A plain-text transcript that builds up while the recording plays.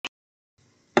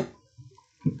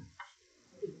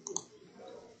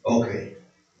Okay.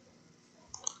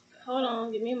 Hold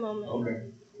on, give me a moment.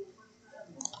 Okay.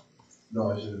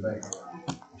 No, it's in the back.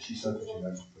 She said that she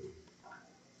likes to put it.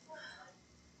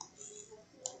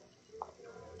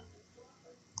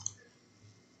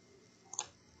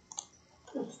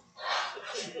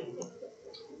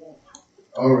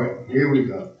 All right, here we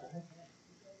go.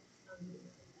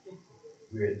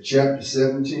 We're at chapter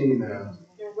 17 now.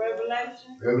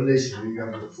 Revelation. Revelation. We got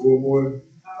about 4 more.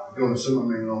 We're doing some of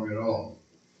them ain't long at all.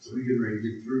 So we get ready to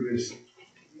get through this.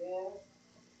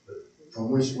 From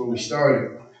where we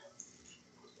started.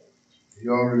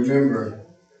 Y'all remember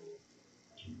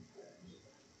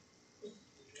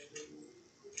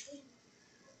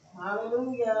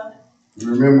Hallelujah.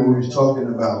 remember we was talking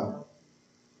about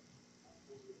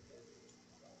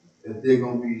that they're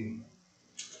gonna be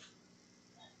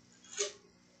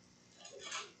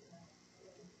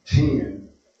 10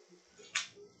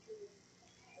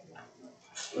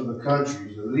 of the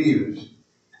countries, the leaders,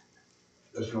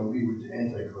 that's going to be with the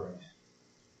Antichrist.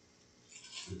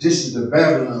 But this is the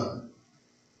Babylon.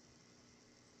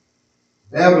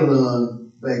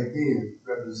 Babylon back then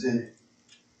represented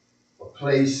a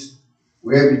place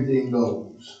where everything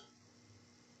goes.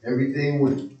 Everything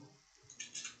went.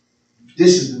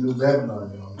 This is the new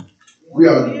Babylon, y'all. We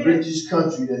are the richest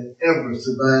country that ever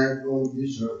survived on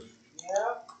this earth.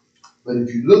 But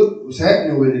if you look what's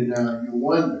happening with it now, you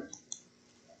wonder.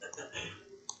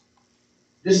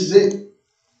 This is it.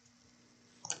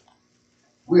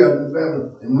 We are the new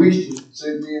Babylon. And we used to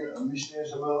say, me and missionary,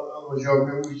 some others, y'all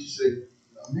remember, we used to say,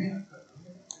 America,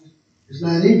 it's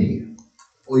not in here.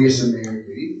 Oh, yes,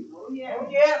 America. Oh,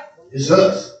 yeah. It's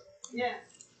us. Yes.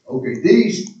 Okay,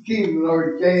 these kingdoms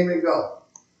already came and gone.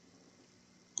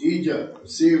 Egypt,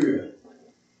 Assyria,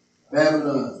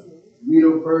 Babylon,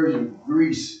 Medo-Persia,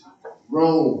 Greece,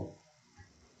 Rome.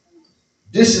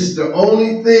 This is the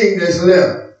only thing that's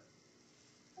left.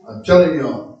 I'm telling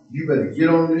y'all, you better get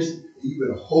on this. You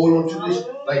better hold on to this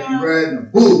like you're riding a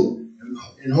bull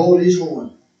and hold his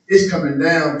horn. It's coming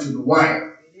down to the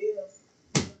wire.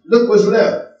 Look what's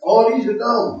left. All these are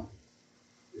gone.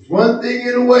 There's one thing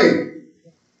in the way.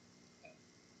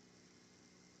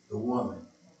 The woman.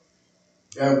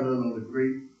 Babylon the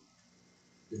Great.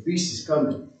 The beast is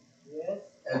coming. Yes.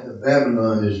 After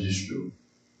Babylon is destroyed.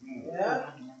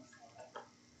 Yeah.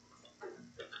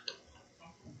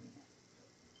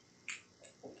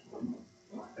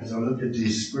 As I look at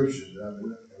these scriptures that I've been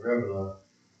looking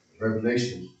at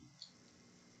Revelations,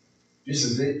 this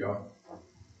is it, y'all.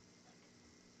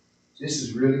 This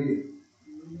is really it.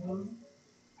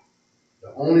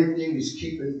 The only thing that's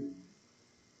keeping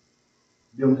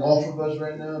them off of us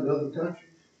right now, the other countries,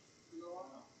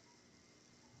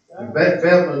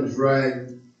 Babylon is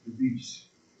riding the beast.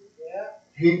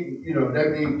 That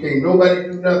means can't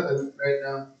nobody do nothing right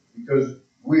now because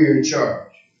we're in charge.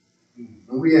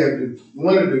 And we have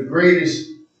one of the greatest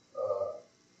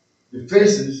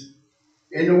defenses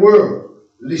in the world.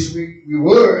 At least we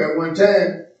were at one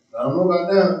time. I don't know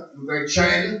about now. Look like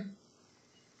China.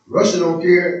 Russia don't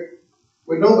care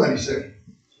what nobody say.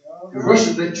 Because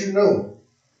Russia let you know.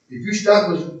 If you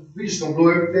stop us, we just gonna blow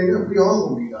everything up. We all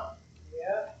gonna be gone.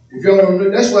 If y'all don't know,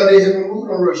 that's why they haven't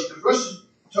moved on Russia. Because Russia's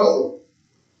told.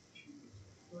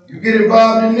 You get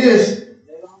involved in this,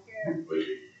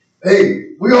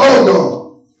 hey, we all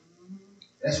gone.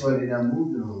 That's why they're not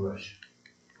moving on Russia.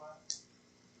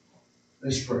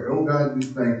 Let's pray. Oh God, we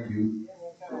thank you.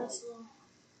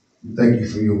 We thank you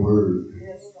for your word.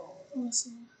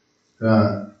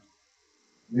 God,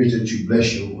 we ask that you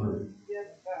bless your word.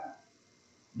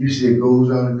 You say it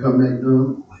goes out and come back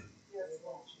none.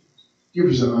 Give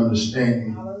us an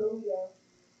understanding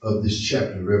of this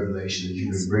chapter of Revelation that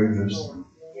you've been bringing us through.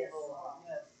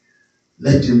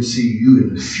 Let them see you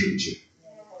in the future.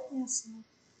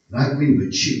 Not me,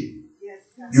 but you.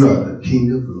 You are the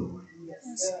King of glory.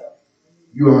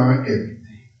 You are our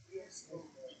everything.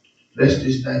 Bless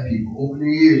this thy people. Open their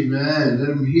ears and their eyes. Let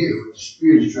them hear what the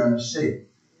Spirit is trying to say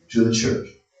to the church.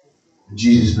 In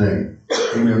Jesus' name.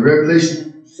 Amen.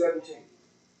 Revelation 17.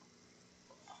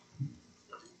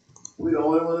 We the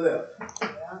only one left.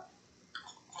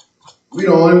 We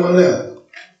the only one left.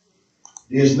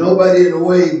 There's nobody in the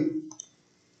way.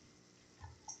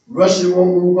 Russia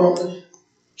won't move on us.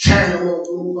 China won't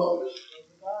move on us.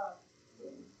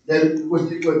 That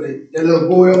little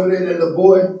boy over there, that little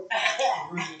boy.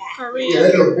 Korea. Yeah,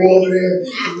 that little boy over there.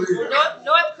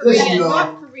 North Korea. Listen,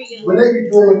 North Korea. When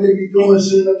they be doing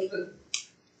setting up stuff.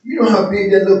 You know how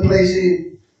big that little place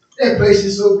is. That place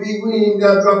is so big, we ain't even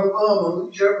got to drop a bomb on it.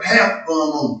 We drop half a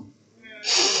bomb on it.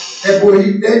 That boy,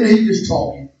 he just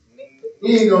talking. He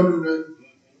ain't gonna do nothing.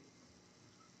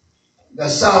 got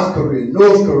South Korea,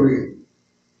 North Korea.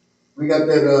 We got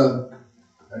that,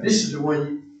 this is the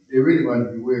one they really want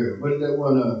to be aware of. What is that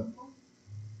one,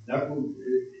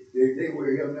 they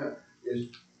wear him now?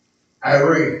 It's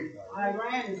Iran.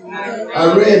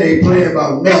 Iran ain't playing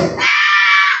about nothing.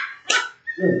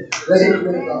 They ain't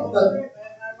playing about nothing.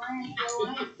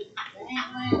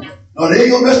 No, they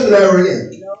ain't gonna mess with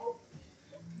Iran.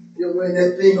 They're wearing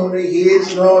that thing on their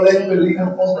heads and all that, but leave them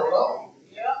on the law.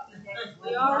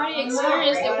 We already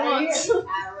experienced it once.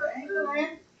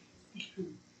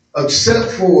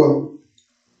 Except for,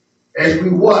 as we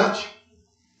watch,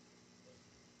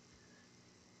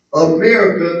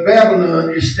 America, Babylon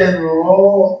is standing on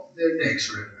all their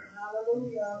necks right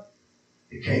now.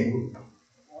 They can't move.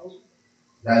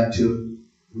 Not until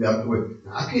we have to wait.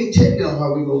 Now, I can't tell y'all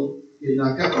how we're going to get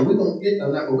knocked out, but we're going to get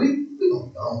knocked out, but we're going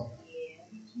to go.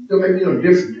 Don't make me no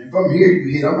difference. If I'm here, you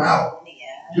hit, I'm out.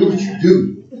 Do what you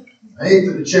do. I ain't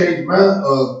going to change my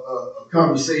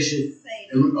conversation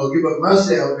and give up my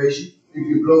salvation if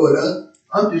you blow it up.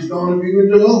 I'm just going to be with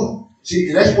the Lord. See,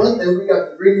 and that's one thing we got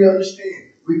to really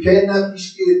understand. We cannot be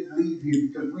scared to leave here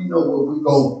because we know where we're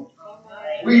going.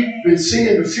 We've been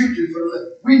seeing the future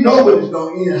we know what it's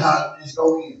going to end, how it's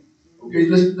going to end. Okay,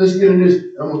 let's get in this.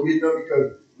 I'm going to get done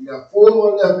because we got 4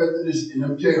 more left after this, and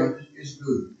I'm telling you, it's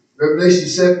good. Revelation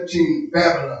 17,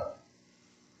 Babylon,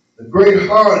 the great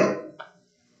harlot,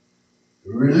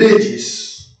 the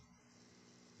religious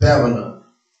Babylon.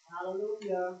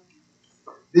 Hallelujah.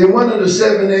 Then one of the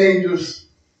 7 angels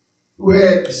who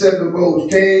had the 7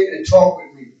 bowls came and talked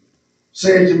with me,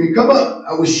 saying to me, come up,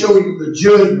 I will show you the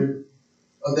judgment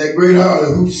of that great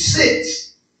harlot who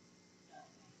sits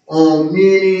on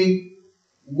many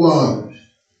waters.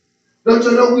 Don't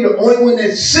you know we're the only one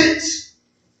that sits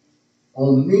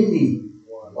on many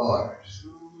waters?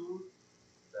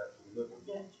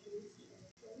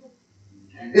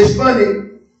 It's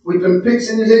funny, with them picks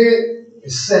in his head,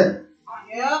 it's 7.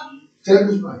 Yep. 7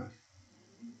 is right.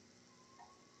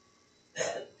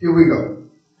 Here we go.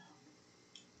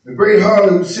 The great harlot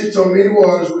who sits on many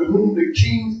waters, with whom the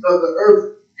kings of the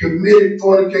earth committed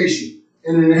fornication,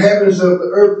 and the inhabitants of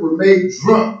the earth were made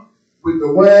drunk with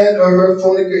the wine of her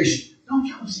fornication. Don't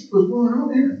y'all see what's going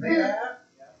on in America?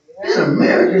 In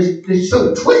America, it's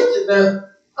so twisted now.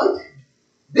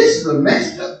 This is a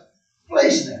messed up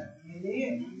place now.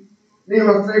 Me and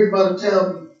my friends out of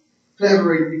town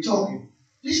collaborating, we talking.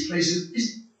 This place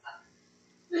is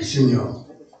listen, y'all.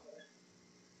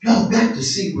 Y'all got to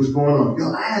see what's going on.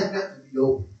 Your eyes got to be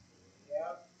open.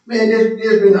 Man,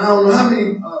 there's been, I don't know how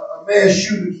many mass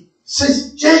shootings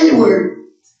since January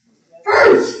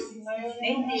 1st.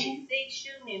 They did 6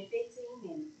 shooting in 15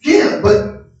 minutes. Yeah,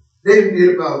 but they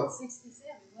did about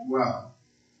 67. Wow.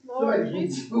 Somebody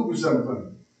Google something for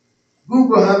me.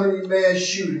 Google how many mass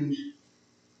shootings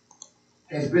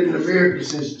has been in America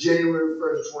since January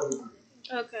 1st,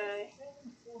 23. Okay.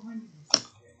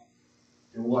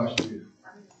 And watch this.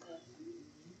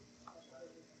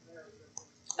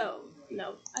 Oh,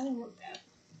 no. I didn't look that.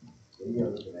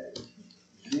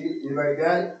 See, anybody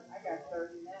got it? I got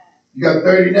 39. You got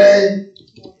 39?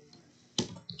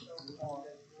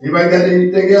 Anybody got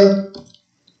anything else?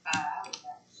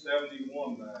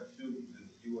 71 mass shootings in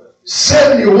the U.S.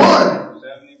 71?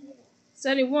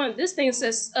 71. This thing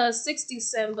says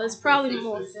 67, but it's probably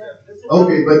more.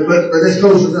 Okay, but that's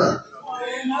close enough.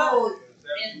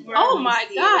 Oh my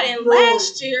God! And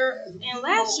last year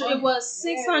it was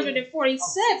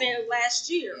 647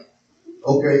 last year.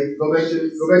 Okay, go back to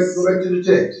the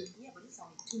text.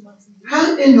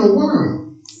 How in the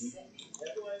world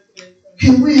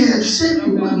can we have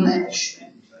 71 mass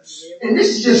shootings? And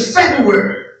this is just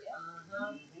February.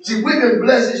 See, we've been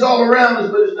blessed. It's all around us,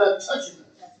 but it's not touching us.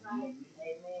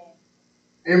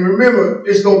 And remember,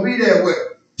 it's going to be that way.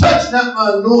 Touch not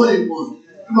my anointed one.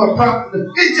 My prophet.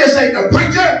 It just ain't the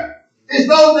preacher. It's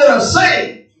those that are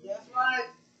saved.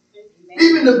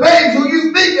 Even the babes who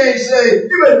you think ain't saved,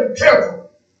 you better be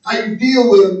careful how you deal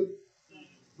with them.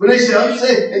 When they say, I'm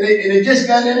saved, and they just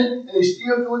got in it, and they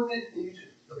still doing it, and you just,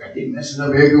 look, I keep messing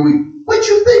up every week. What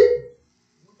you think?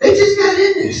 They just got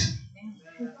in this.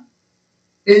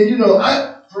 And you know,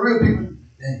 for real people,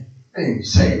 they ain't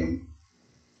saved.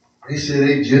 They said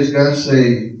they just got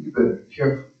saved. You better be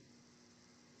careful.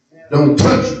 Don't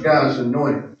touch God's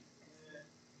anointing.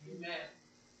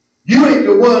 You ain't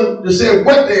the one to say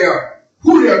what they are,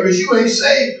 who they are, because you ain't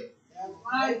saved.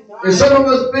 And some of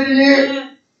us been in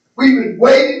here, we've been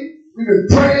waiting, we've been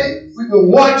praying, we've been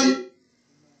watching.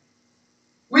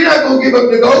 We're not going to give up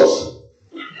the ghost.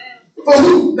 For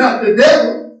who? Not the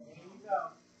devil.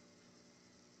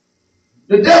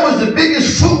 The devil's the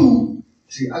biggest fool.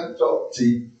 See, I can talk.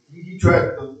 See, he tried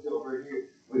to go over here.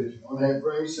 that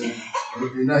brain cell.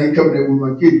 And now he coming there with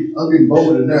my kid. I'm getting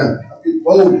bolder now. I'm getting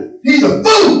bolder. He's a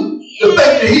fool. The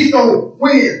fact that he's going to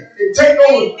win and take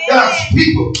over God's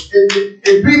people and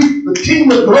be the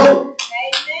king of glory.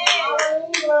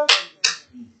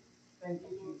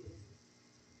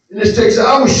 In this text,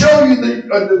 I will show you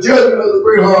the judgment of the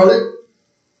great harlot.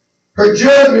 Her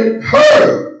judgment,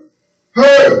 her,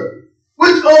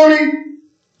 which only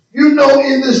you know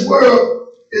in this world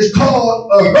is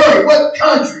called a her. What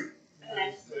country?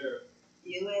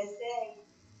 USA.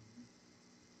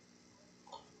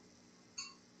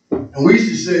 And we used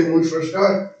to say when we first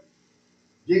started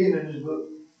digging in this book,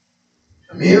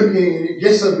 American,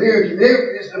 yes, American.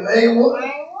 American is the main one.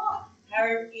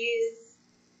 Her is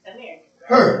American.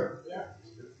 Her. Yeah.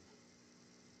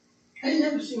 I ain't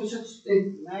never seen such a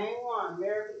thing. Main one.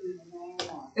 America is the main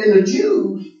one. And the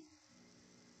Jews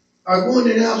are going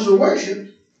to the house of worship.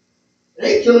 And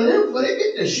they killing them for they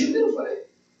get there, shooting them for they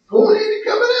going in and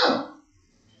coming out.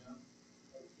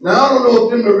 Now I don't know if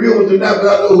them the real ones or not, but I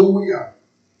know who we are.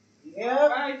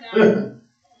 Yeah.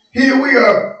 Here we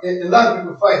are, and a lot of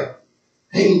people fight.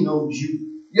 I ain't no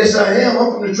Jew. Yes, I am.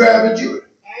 I'm from the tribe of Judah.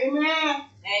 Amen.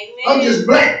 Amen. I'm just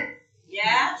black.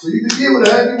 Yeah. So you can deal with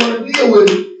it how you want to deal with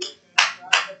it.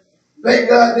 Thank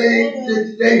God they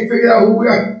ain't figured out who we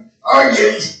are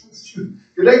yet.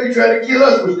 Because they be trying to kill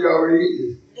us, which they already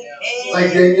is.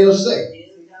 Like Daniel say.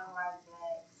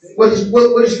 What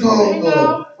is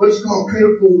called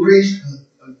critical race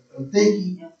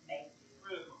thinking?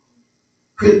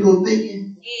 Critical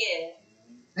thinking? Yeah.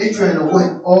 They trying to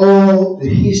wipe all the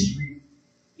history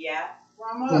Yeah.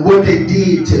 from what they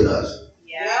did to us.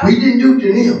 Yeah. We didn't do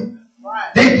to them.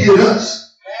 Right. They did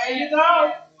us. There you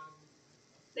go.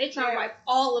 They try to wipe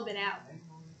all of it out.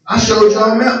 I showed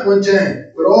y'all a map one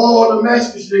time with all the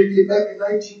massacres they did back in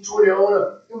 1920 on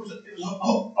up. It was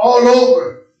all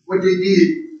over what they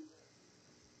did.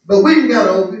 But we done got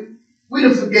over it. We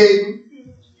done forgave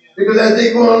them. Because as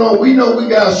they going on, we know we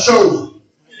got chosen.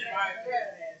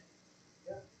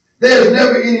 There is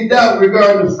never any doubt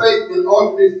regarding the fate and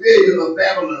ultimate failure of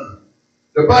Babylon.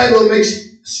 The Bible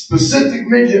makes specific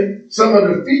mention some of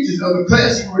the features of the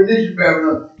classic religion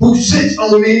Babylon, who sits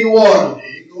on many waters.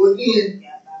 There you go again.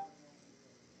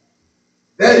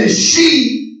 That is,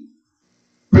 she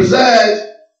presides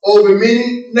over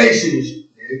many nations.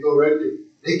 There you go right there.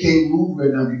 They can't move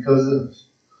right now because of us.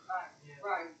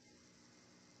 Right.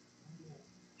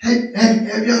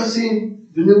 Have y'all seen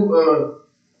the new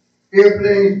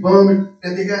airplanes, bombers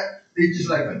that they got? They just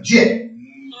like a jet.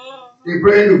 They're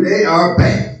brand new. They are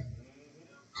bad.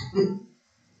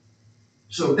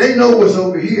 So they know what's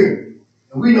over here.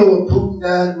 And we know what Putin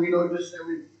died. We know this and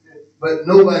everything. But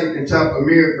nobody can top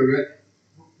America, right?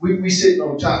 We sitting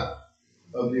on top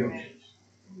of them.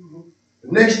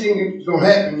 The next thing is going to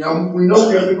happen, y'all. We know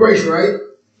we're under grace, right?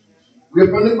 We're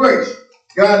up under grace.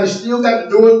 God has still got the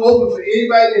doors open for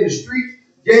anybody in the street,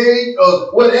 gay,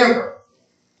 or whatever,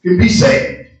 can be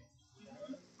saved.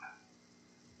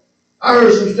 I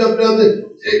heard some stuff the other day.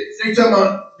 They talking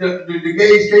about the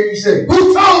gays can't be saved.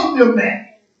 Who told them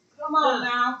that? Come on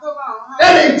now. Come on.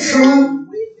 That ain't true.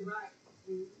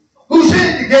 Who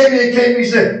said the gay man can't be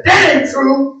saved? That ain't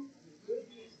true.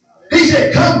 He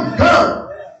said, come.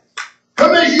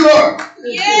 Come as you are.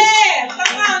 Yeah.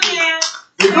 Come on now.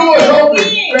 The door is open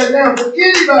right now for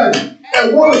anybody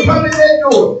that want to come in that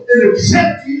door and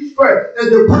accept Jesus Christ.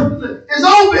 And the person is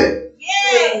open.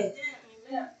 Yes.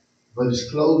 But it's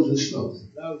closed and slowly.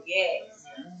 Yes.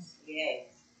 Yes.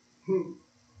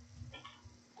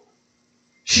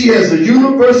 She has a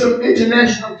universal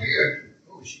international character.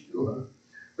 Oh, she do, huh?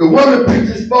 The woman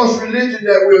preaches false religion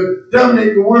that will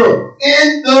dominate the world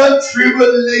in the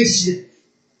tribulation.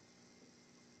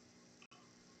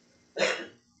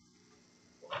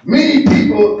 Many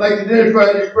people like to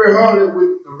identify this very hardly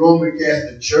with the Roman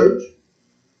Catholic Church,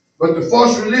 but the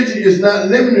false religion is not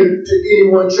limited to any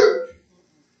one church.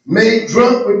 Made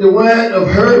drunk with the wine of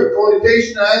her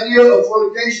fornication, the idea of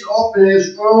fornication often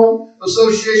has strong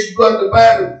association throughout the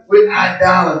Bible with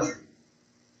idolatry.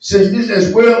 Since this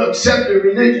is well accepted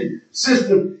religion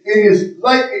system, it is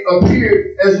likely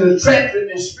appeared as an attractive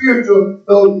and spiritual,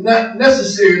 though not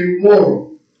necessarily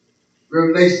moral.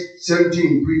 Revelation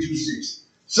 17, 3-6.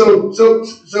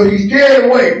 So he's carried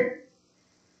away.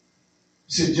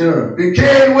 Said John, been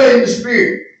carried away in the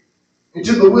spirit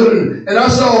into the wilderness. And I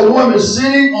saw a woman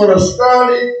sitting on a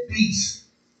scarlet beast.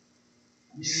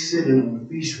 He's sitting on the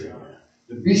beast right now.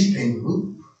 The beast can't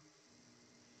move.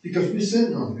 Because we're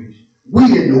sitting on the beast.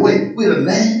 We in the way. We're the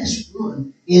last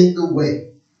one in the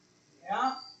way.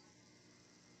 Yeah.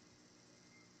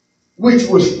 Which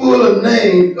was full of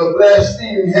names of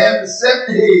blasphemy, having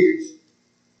 7 heads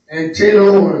and 10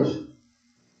 horns.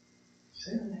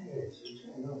 7 heads and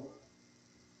 10 horns.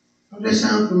 Don't that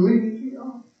sound familiar to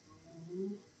y'all?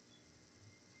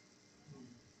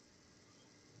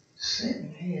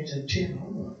 7 heads and 10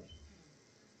 horns.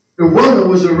 The woman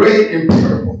was arrayed in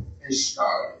purple and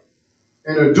scarlet,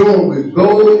 and adorned with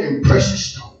gold and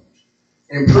precious stones,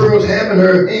 and pearls, having in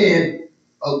her hand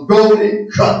a golden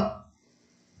cup.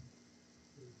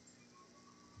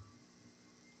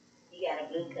 You got a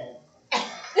blue cup.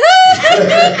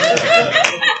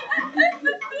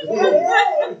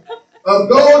 A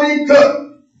golden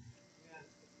cup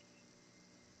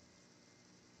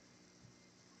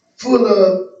full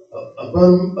of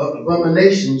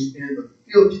abominations and the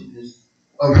filthiness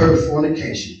of her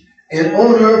fornication. And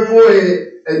on her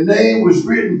forehead a name was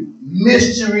written,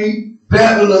 Mystery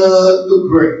Babylon the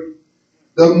Great.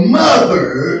 The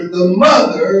mother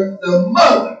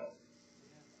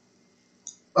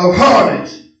of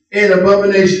harlots and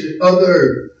abominations of the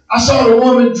earth. I saw the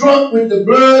woman drunk with the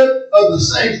blood of the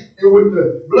saints and with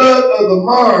the blood of the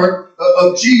mark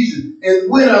of Jesus. And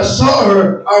when I saw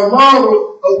her, I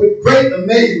marveled with great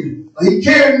amazement. He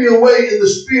carried me away in the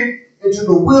spirit into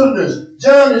the wilderness.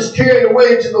 John is carried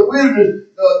away into the wilderness.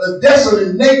 The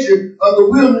desolate nature of the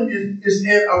wilderness is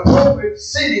an appropriate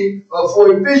setting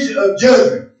for a vision of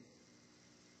judgment.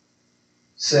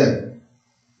 7.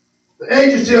 The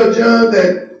angel tells John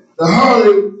that the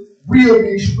harlot will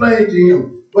be explained to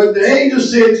him. But the angel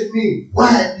said to me,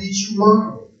 why did you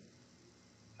marvel?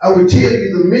 I will tell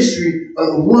you the mystery of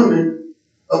the woman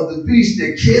of the beast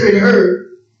that carried her,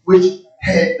 which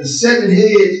had the 7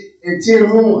 heads and 10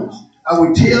 horns. I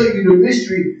will tell you the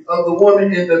mystery of the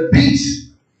woman and the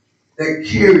beast that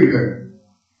carried her.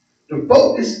 The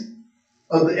focus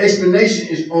of the explanation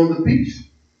is on the beast.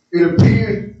 It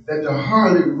appears that the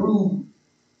harlot ruled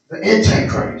the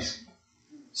Antichrist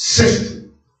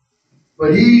system,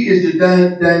 but he is the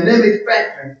dynamic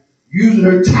factor. Using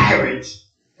her tyrants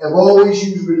have always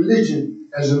used religion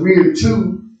as a mere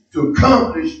tool to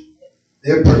accomplish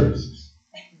their purposes.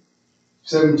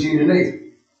 17 and 8.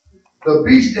 The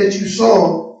beast that you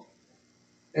saw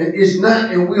and is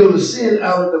not and will ascend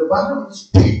out of the bottomless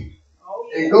pit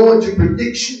and go into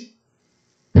perdition.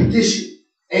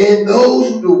 And those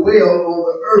who dwell on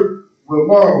the earth will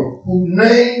marvel, whose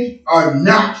names are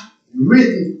not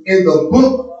written in the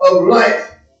book of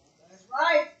life. That's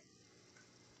right.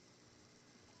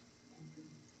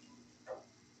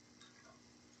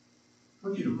 I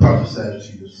want you to prophesy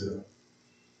to yourself.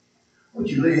 I want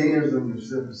you to lay hands on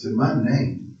yourself and say, my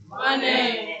name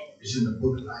is in the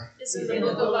book of life. It's in the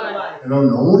book of life. And I'm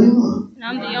the only one And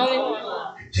I'm the only one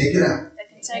that can take it out. that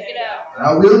can take it out. And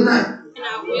I will not. And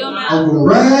I will not. I'm going to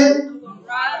ride or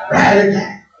die. Ride or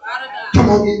die. Come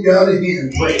on, get down in here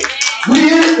and pray. We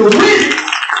in it to win it.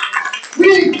 We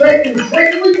ain't faking the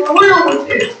second. We for real with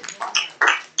this.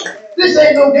 This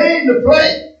ain't no game to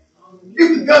play.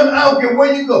 You can come, I don't care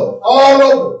where you go, all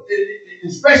over,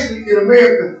 especially in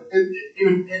America.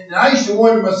 And I used to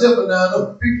wonder myself, and now I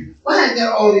know people, why I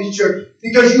got all these churches?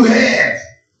 Because you have.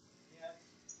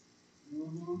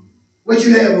 What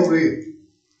you have over here?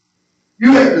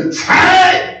 You have the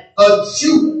tide of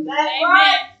Judah. That's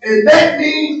right. And that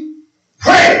means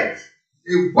prayers.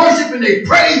 They worship and they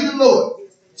praise the Lord.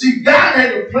 See, God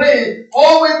had a plan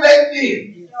all the way back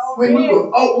then. When when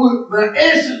our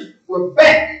ancestors were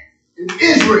back in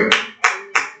Israel.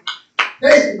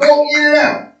 They could go in and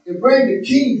out and bring the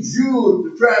king Judah,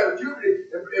 the tribe of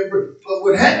Judah. But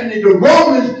what happened is the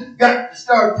Romans got to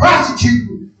start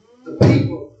prosecuting the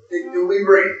people that we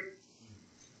ran.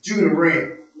 Judah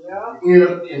ran. Ended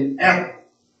up in Africa.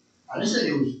 I didn't say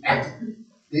it was Africa.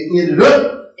 They ended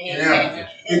up in Africa,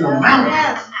 in the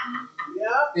mountains.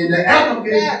 And the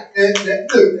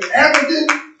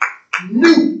Africans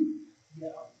knew.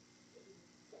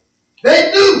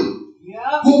 They knew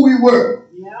who we were.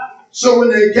 So when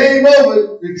they came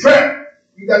over, the trap,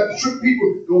 you got the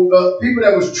people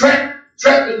that was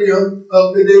trapping them,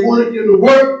 that they wanted them to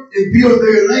work and build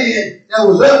their land. That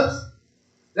was us.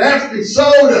 The Africans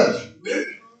sold us.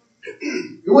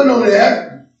 It wasn't only the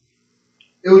Africans.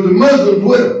 It was the Muslims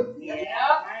with them.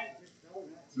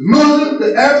 The Muslims,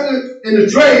 the Africans, and the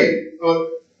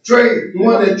the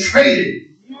one that traded.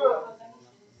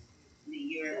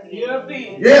 The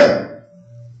European. Yeah.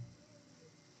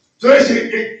 So they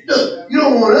said, look, you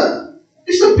don't want us.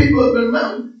 There's some people up in the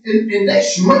mountain, and they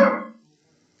smart.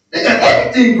 They got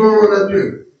everything growing up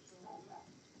there.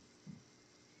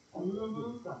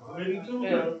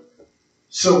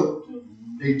 So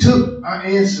they took our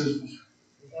ancestors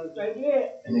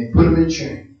and they put them in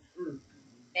chains.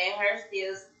 And her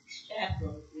still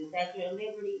shackled. The Statue of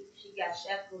Liberty, she got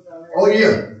shackles on her. Oh,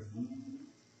 yeah.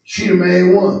 She the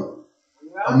main one.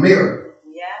 America.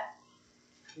 Yeah.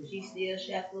 She still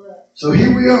shackled up. So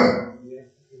here we are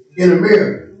in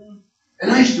America.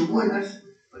 And I used to wonder, I said,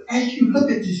 but as you look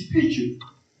at this picture,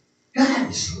 God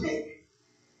is slick.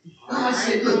 God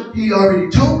said, look, he already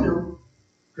told them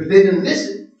because they didn't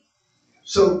listen.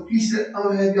 So he said, I'm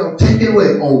going to have y'all take it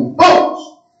away on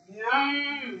boats.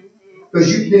 Because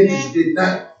you ninjas did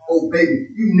not obey me.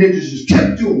 You ninjas just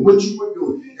kept doing what you were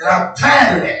doing. And I'm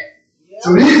tired of that.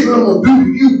 So here's what I'm going to do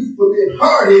to you for being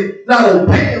hard-headed, not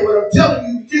obeying what I'm telling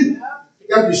you to do. You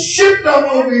got to shift up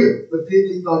over here. But then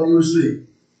they thought they were asleep.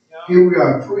 Here we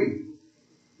are, free.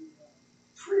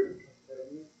 Free.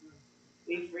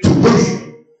 To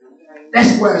worship.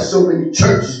 That's why so many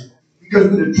churches, because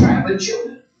we're the tribe of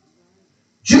Judah.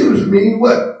 Judah means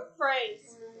what?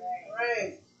 Praise.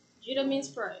 Judah means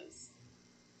praise.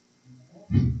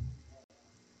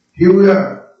 Here we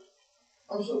are.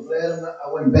 I'm so glad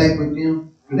I went back with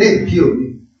them. They'd have killed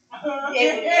me.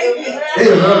 They'd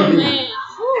have hurt me.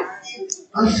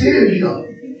 I'm serious, y'all.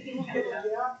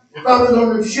 If I was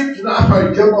on the ship tonight, I'd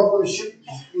probably jump off on the ship.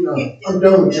 You know, I'm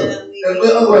done with y'all.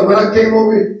 Otherwise, when I came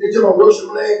over here, they told me work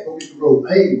some land, go get the rope.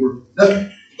 I ain't working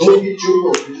nothing. Go get your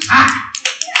rope. It's hot.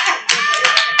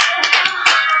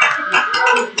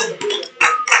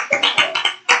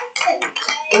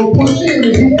 So push in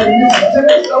if you can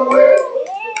Mississippi somewhere.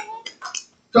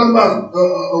 Talking about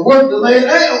work the land.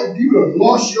 Hey, you would have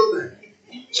lost your land.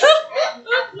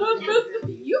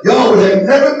 Y'all would have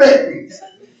never met me.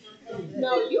 No,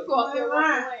 you go up there with the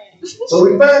land. So we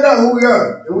find out who we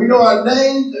are. And we know our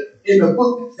names in the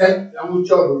book. That I want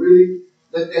y'all to really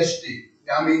let that stick.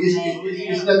 I mean,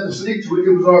 it's nothing slick to it.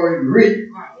 It was already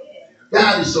written.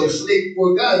 God is so slick.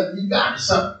 Boy, God, you got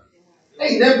something. They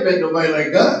ain't never met nobody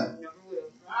like God.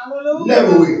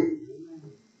 Never will.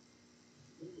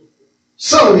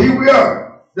 So here we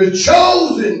are. The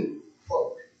chosen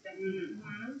folk.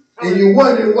 And you're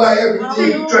wondering why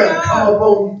everything trying to come up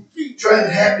on you, trying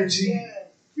to happen to you.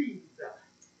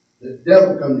 The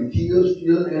devil come to kill,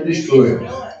 steal, and destroy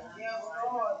us.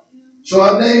 So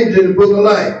our names in the book of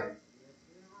life.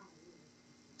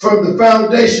 From the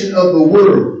foundation of the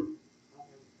world.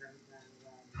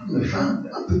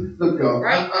 Look, y'all,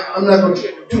 I'm not going to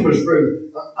get too much further.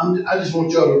 I just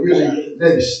want y'all to really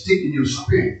let it stick in your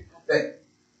spirit. That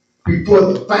before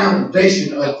the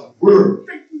foundation of the world,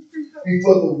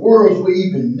 before the worlds were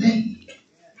even made,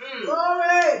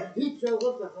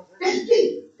 that's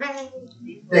deep.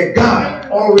 That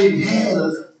God already had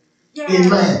us in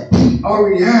mind. He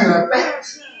already had our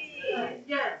backs.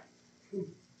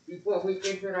 Before we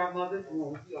entered our mother's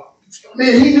womb,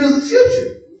 Man, he knew the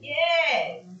future.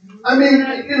 Yeah. I mean,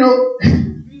 you know,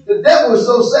 the devil is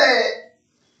so sad.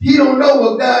 He don't know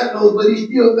what God knows, but he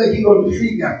still think he's going to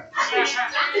defeat God.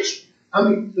 I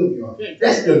mean, look, y'all,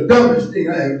 that's the dumbest thing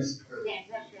I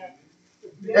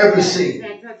ever seen.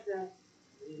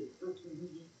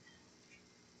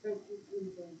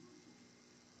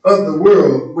 Of the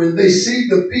world, when they see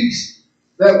the beast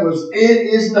that was and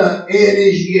is not and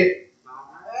is yet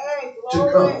to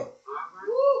come.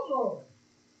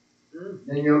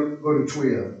 Then you'll go to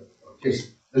 12. Okay.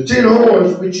 The 10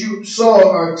 horns which you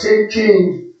saw are 10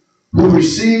 kings who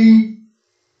received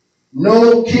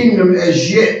no kingdom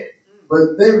as yet,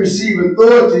 but they receive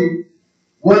authority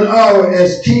 1 hour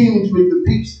as kings with the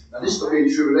beast. Now this is going to be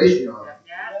in tribulation, y'all.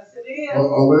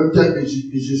 Or what I'm telling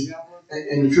you is just,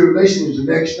 and the tribulation is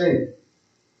the next thing.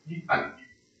 I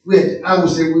would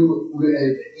say we're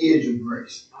at the edge of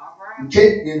grace. We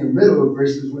can't be in the middle of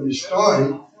grace because when it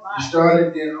started,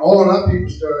 then all our people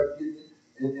started getting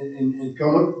and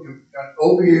coming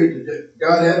over here.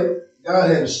 God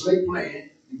had a slick plan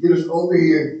to get us over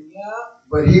here.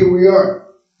 But here we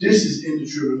are. This is in the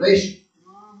tribulation.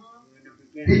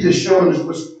 He's just showing us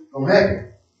what's going to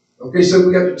happen. Okay, so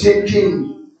we got the 10 kings.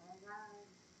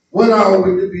 1 hour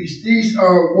with the beast. These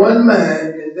are one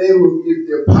mind, and they will give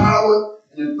their power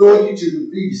and authority to the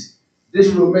beast.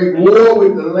 This will make war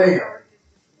with the Lamb.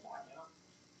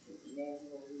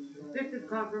 This is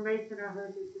confirmation I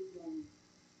heard this morning.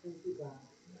 Thank you, God.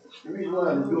 The reason why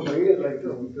I'm doing my head like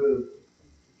this because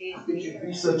how could you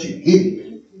be such an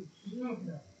idiot?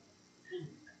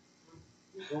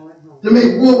 To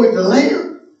make war with the Lamb?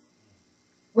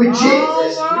 With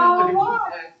Jesus?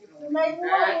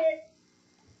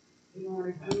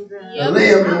 The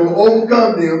Lamb will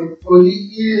overcome them, for he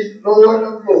is Lord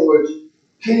of lords,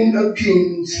 King of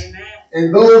kings,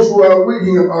 and those who are with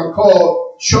him are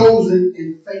called chosen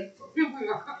and faithful.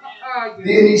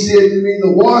 Then he said to me,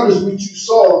 the waters which you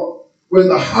saw where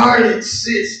the harlot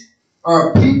sits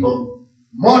are people,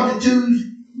 multitudes,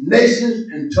 nations,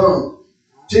 and tongues.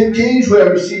 10 kings who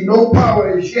have received no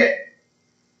power as yet.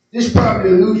 This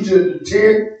probably alludes to the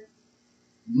 10th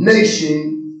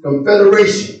nation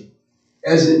confederation,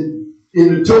 as in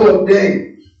the Torah of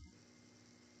Daniel.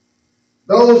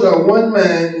 Those are one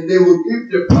man, and they will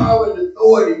give their power and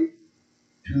authority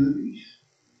to the beast.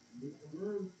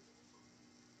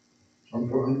 I'm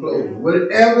closing.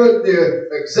 Whatever their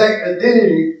exact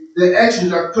identity, their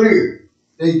actions are clear.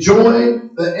 They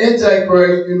join the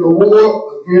Antichrist in the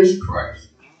war against Christ.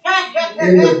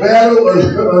 In the battle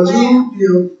elude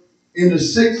him in the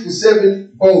 6th and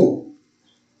 7th bowl.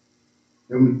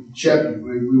 The chapter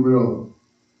we went over.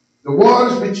 The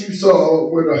waters which you saw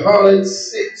where the harlot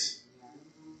sits.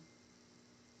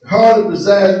 The harlot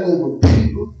presides over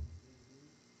people,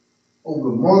 over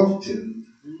multitudes,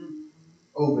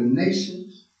 over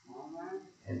nations,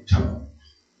 and tongues.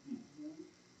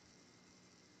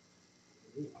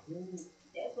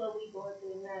 That's what we going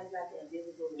through now. It's like an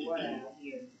invisible war out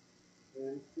here.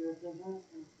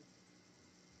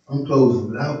 I'm closing,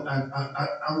 but I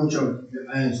want y'all to keep your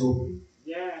eyes open.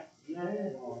 Yeah.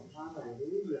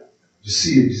 Hallelujah. To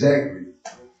see exactly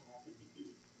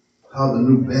how the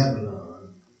new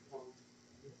Babylon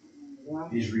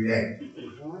is reacting.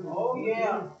 Oh,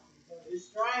 yeah. It's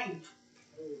strange.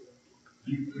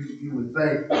 You would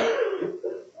think,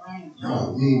 no,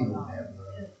 we ain't no Babylon.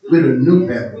 We're the new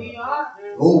Babylon. We are.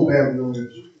 The old Babylon is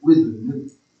with the new.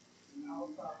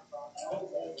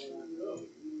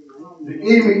 The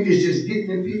enemy is just getting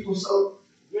in people so.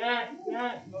 Yeah.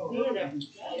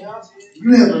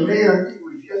 You have a man, I think it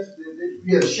was yesterday, he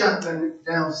had a shotgun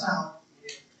down south.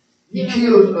 He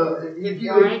killed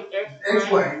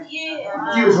ex-wife. He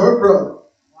kills her brother.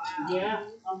 Yeah.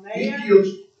 He kills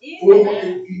he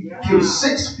killed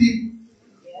 6 people,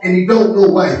 and he don't know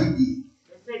why he did.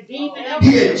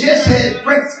 He had just had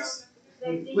breakfast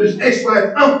with his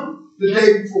ex-wife's uncle the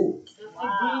day before.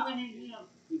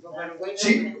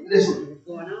 See, listen,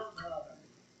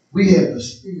 we have the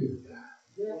Spirit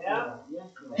of God.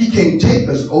 He can't take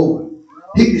us over.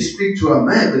 He can speak to our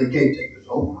mind, but he can't take us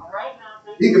over.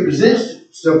 He can present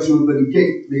stuff to us, but he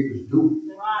can't make us do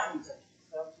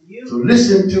it. So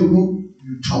listen to who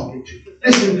you're talking to.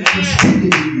 Listen to who's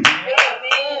speaking to you.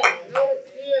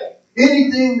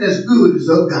 Anything that's good is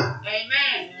of God.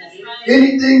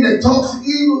 Anything that talks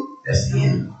evil, that's the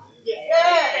enemy.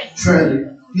 Trying to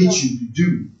get you to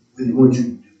do what he wants you to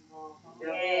do.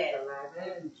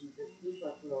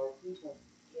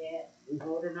 We're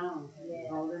holding on.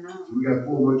 So we got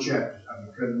 4 more chapters. I'm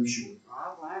going to cut them short.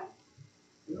 All right.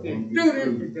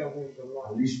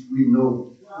 At least we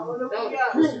know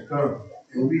what's to come.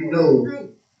 And we know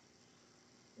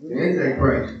the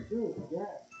Antichrist.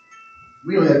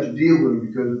 We don't have to deal with it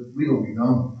because we're going to be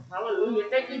gone. Hallelujah.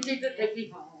 Thank you, Jesus. Thank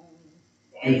you.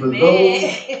 And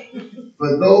for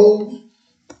those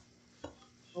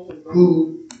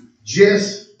who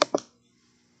just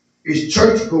is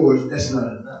churchgoers, that's not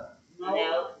enough.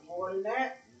 No, more than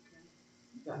that.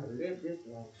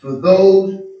 For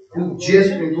those who just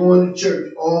been going to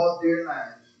church all their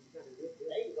lives,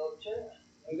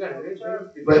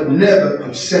 but never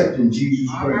accepting Jesus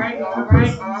Christ. All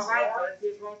right.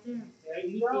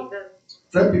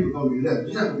 Some people gonna be left.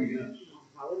 It's not gonna be us.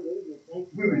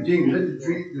 We redeemed. Let the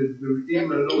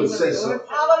Redeemer of the Lord say so.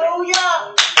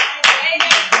 Hallelujah.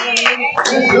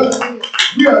 That's us.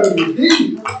 We are the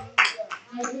redeemed.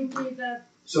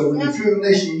 So when the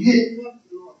tribulation hit,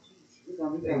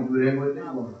 they can do whatever they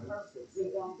want.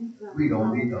 We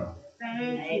gonna be gone. We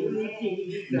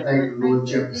thank the Lord,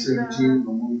 chapter 17,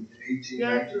 we'll move to 18,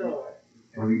 19.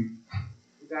 And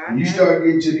when you start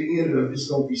getting to the end of it, it's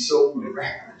gonna be so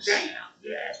miraculous.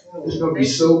 It's gonna be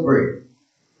so great.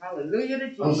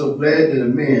 I'm so glad that a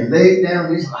man laid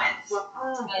down his life for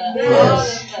us.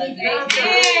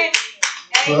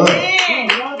 For us.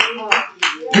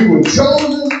 We were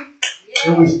chosen,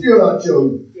 and we still are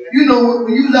chosen. You know,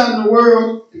 when you was out in the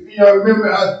world, if you remember,